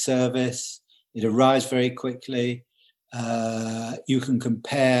guarantee service. It arrives very quickly. You can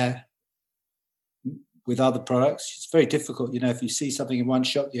compare with other products. It's very difficult. If you see something in one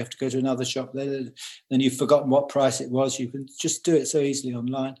shop, you have to go to another shop. Then you've forgotten what price it was. You can just do it so easily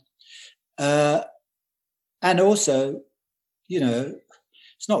online. And also,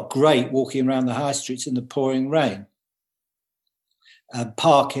 it's not great walking around the high streets in the pouring rain.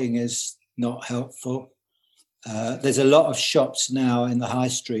 Parking is not helpful. There's a lot of shops now in the high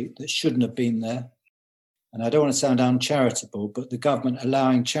street that shouldn't have been there. And I don't want to sound uncharitable, but the government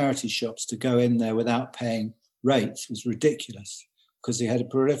allowing charity shops to go in there without paying rates was ridiculous, because they had a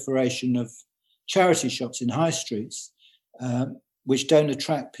proliferation of charity shops in high streets, which don't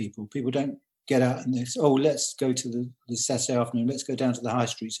attract people. People don't get out and they say, oh, let's go to the Saturday afternoon, let's go down to the high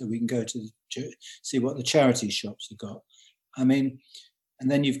street so we can go to see what the charity shops have got. I mean, and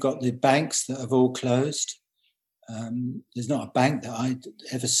then you've got the banks that have all closed. There's not a bank that I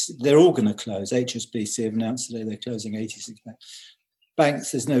ever see. They're all going to close. HSBC have announced today they're closing 86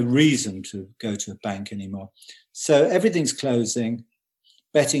 banks. There's no reason to go to a bank anymore. So everything's closing.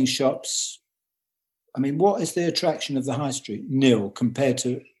 Betting shops. I mean, what is the attraction of the high street? Nil compared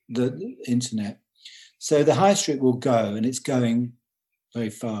to the internet. So the high street will go, and it's going very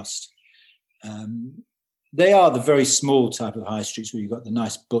fast. They are the very small type of high streets where you've got the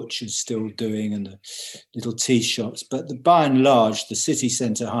nice butchers still doing and the little tea shops. But by and large, the city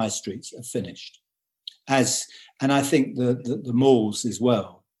centre high streets are finished. And I think the malls as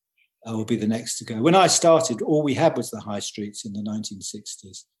well will be the next to go. When I started, all we had was the high streets in the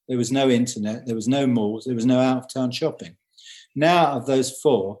 1960s. There was no internet, there was no malls, there was no out-of-town shopping. Now, of those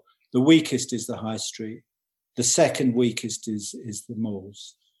four, the weakest is the high street. The second weakest is the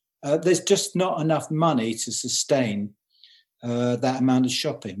malls. There's just not enough money to sustain that amount of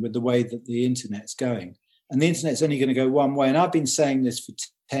shopping with the way that the internet's going. And the internet's only going to go one way. And I've been saying this for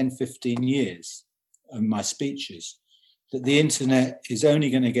 10, 15 years in my speeches, that the internet is only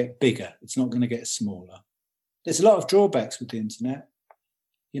going to get bigger. It's not going to get smaller. There's a lot of drawbacks with the internet.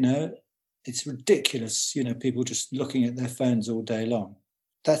 It's ridiculous, people just looking at their phones all day long.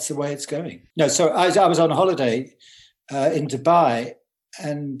 That's the way it's going. No, so I was on holiday in Dubai,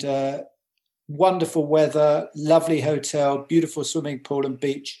 and wonderful weather, lovely hotel, beautiful swimming pool and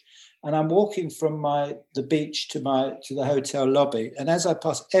beach. And I'm walking from the beach to the hotel lobby. And as I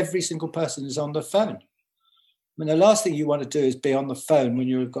pass, every single person is on the phone. I mean, the last thing you want to do is be on the phone when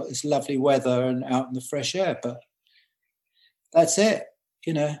you've got this lovely weather and out in the fresh air. But that's it.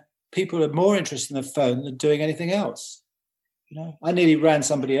 People are more interested in the phone than doing anything else. I nearly ran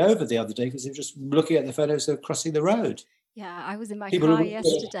somebody over the other day because they were just looking at the photos of crossing the road. Yeah, I was in my car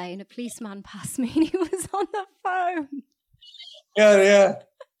yesterday and a policeman passed me and he was on the phone. Yeah.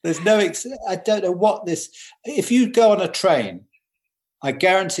 There's I don't know what this, if you go on a train, I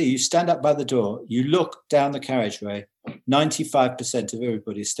guarantee you stand up by the door, you look down the carriageway, 95% of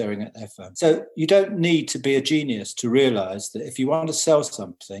everybody is staring at their phone. So you don't need to be a genius to realise that if you want to sell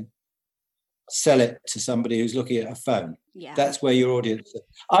something, sell it to somebody who's looking at a phone. Yeah. That's where your audience is.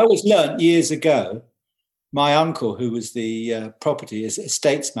 I always learned years ago, my uncle, who was the property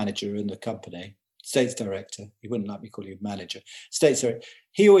estates manager in the company, estates director, he wouldn't like me calling him manager, estates director,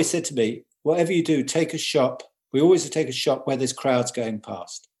 he always said to me, whatever you do, take a shop. We always take a shop where there's crowds going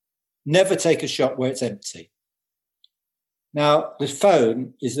past. Never take a shop where it's empty. Now, the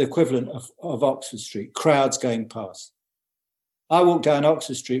phone is the equivalent of Oxford Street, crowds going past. I walked down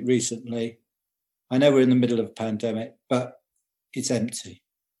Oxford Street recently. I know we're in the middle of a pandemic, but it's empty.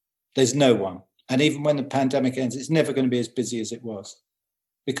 There's no one. And even when the pandemic ends, it's never going to be as busy as it was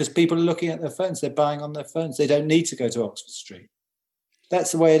because people are looking at their phones. They're buying on their phones. They don't need to go to Oxford Street.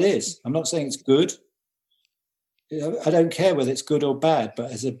 That's the way it is. I'm not saying it's good. I don't care whether it's good or bad,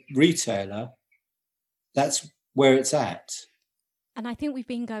 but as a retailer, that's where it's at. And I think we've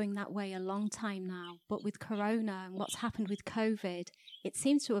been going that way a long time now. But with Corona and what's happened with COVID, it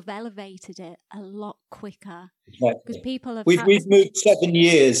seems to have elevated it a lot quicker. Exactly. Because people have We've moved 7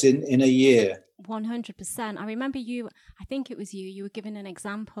 years in a year. 100%. I remember I think it was you were giving an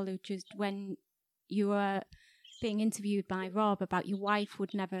example of just when you were being interviewed by Rob about your wife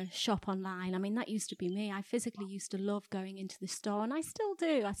would never shop online. I mean, that used to be me. I physically used to love going into the store, and I still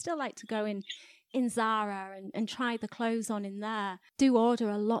do. I still like to go in Zara and try the clothes on in there. Do order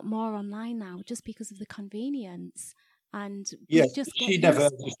a lot more online now just because of the convenience. And she never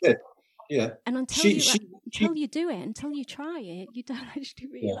understood. Yeah. And until you do it, until you try it, you don't actually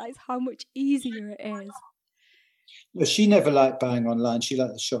realise how much easier it is. Well, she never liked buying online. She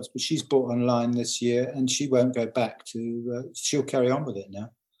liked the shops, but she's bought online this year and she won't go back to, she'll carry on with it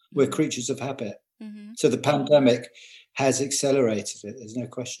now. We're creatures of habit. Mm-hmm. So the pandemic has accelerated it. There's no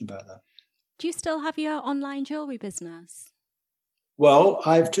question about that. Do you still have your online jewellery business? Well,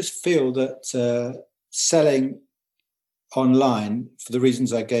 I just feel that selling online, for the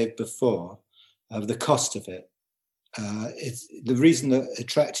reasons I gave before, the cost of it, the reason that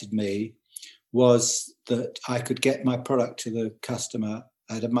attracted me was that I could get my product to the customer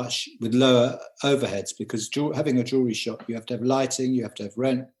at with lower overheads, because having a jewellery shop, you have to have lighting, you have to have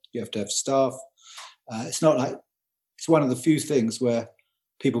rent, you have to have staff. It's one of the few things where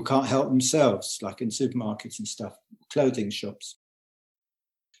people can't help themselves, like in supermarkets and stuff, clothing shops.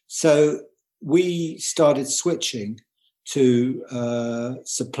 So we started switching to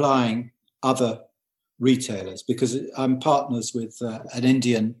supplying other retailers, because I'm partners with an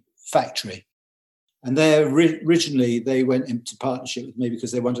Indian factory. And originally they went into partnership with me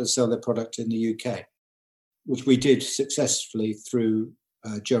because they wanted to sell their product in the UK, which we did successfully through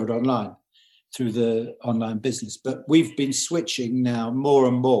Gerald Online, through the online business. But we've been switching now more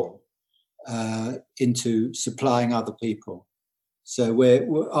and more into supplying other people. So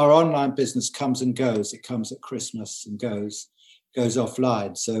our online business comes and goes. It comes at Christmas and goes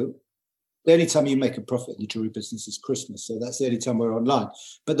offline. So the only time you make a profit in the jewellery business is Christmas. So that's the only time we're online.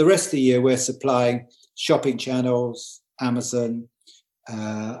 But the rest of the year, we're supplying shopping channels, Amazon,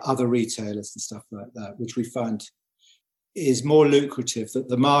 other retailers and stuff like that, which we find is more lucrative, that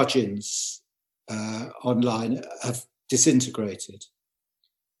the margins online have disintegrated.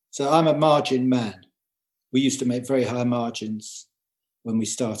 So I'm a margin man. We used to make very high margins when we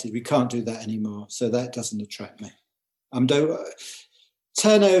started. We can't do that anymore. So that doesn't attract me.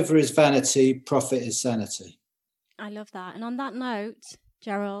 Turnover is vanity, profit is sanity. I love that. And on that note,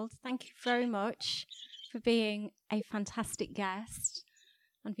 Gerald, thank you very much for being a fantastic guest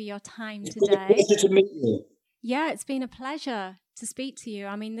and for your time today. It's been a pleasure to meet you. Yeah, it's been a pleasure to speak to you.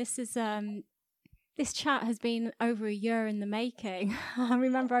 I mean, this chat has been over a year in the making. I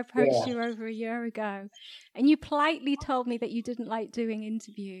remember I approached you over a year ago, and you politely told me that you didn't like doing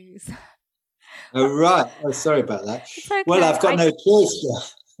interviews. Oh, right. Oh, sorry about that. It's okay. Well, I've got no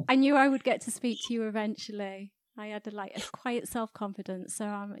choice. I knew I would get to speak to you eventually. I had a quiet self-confidence. So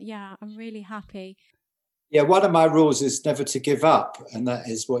I'm really happy. Yeah, one of my rules is never to give up. And that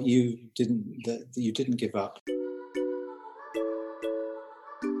is what you didn't give up.